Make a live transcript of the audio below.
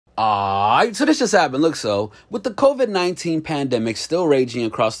Alright, so this just happened. Look, so with the COVID-19 pandemic still raging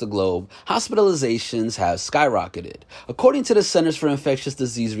across the globe, hospitalizations have skyrocketed. According to the Centers for Infectious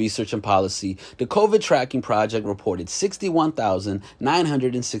Disease Research and Policy, the COVID tracking project reported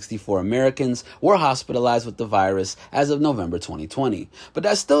 61,964 Americans were hospitalized with the virus as of November 2020. But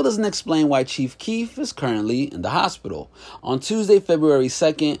that still doesn't explain why Chief Keef is currently in the hospital. On Tuesday, February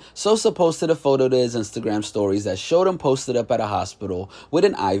 2nd, Sosa posted a photo to his Instagram stories that showed him posted up at a hospital with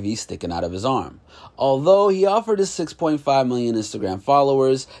an IV sticking out of his arm. Although he offered his 6.5 million Instagram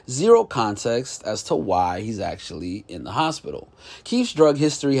followers zero context as to why he's actually in the hospital. Keef's drug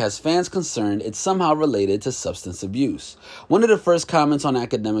history has fans concerned it's somehow related to substance abuse. One of the first comments on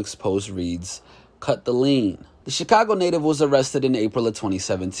Academic's post reads, "Cut the lean." The Chicago native was arrested in April of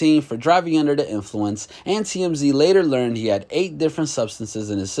 2017 for driving under the influence, and TMZ later learned he had 8 different substances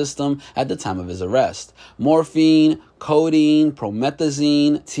in his system at the time of his arrest: morphine, codeine,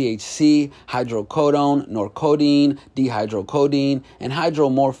 promethazine, THC, hydrocodone, norcodeine, dihydrocodeine, and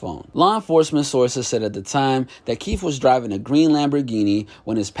hydromorphone. Law enforcement sources said at the time that Keef was driving a green Lamborghini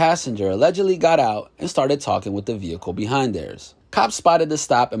when his passenger allegedly got out and started talking with the vehicle behind theirs. Cops spotted the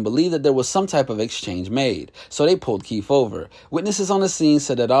stop and believed that there was some type of exchange made, so they pulled Keef over. Witnesses on the scene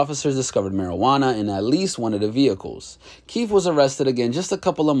said that officers discovered marijuana in at least one of the vehicles. Keef was arrested again just a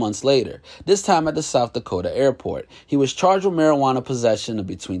couple of months later, this time at the South Dakota airport. He was charged with marijuana possession of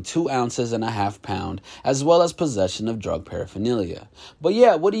between 2 ounces and a half pound, as well as possession of drug paraphernalia. But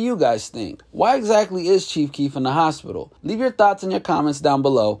yeah, what do you guys think? Why exactly is Chief Keef in the hospital? Leave your thoughts in your comments down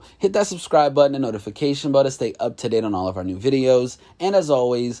below. Hit that subscribe button and notification bell to stay up to date on all of our new videos. And as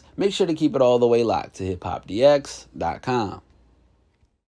always, make sure to keep it all the way locked to hiphopdx.com.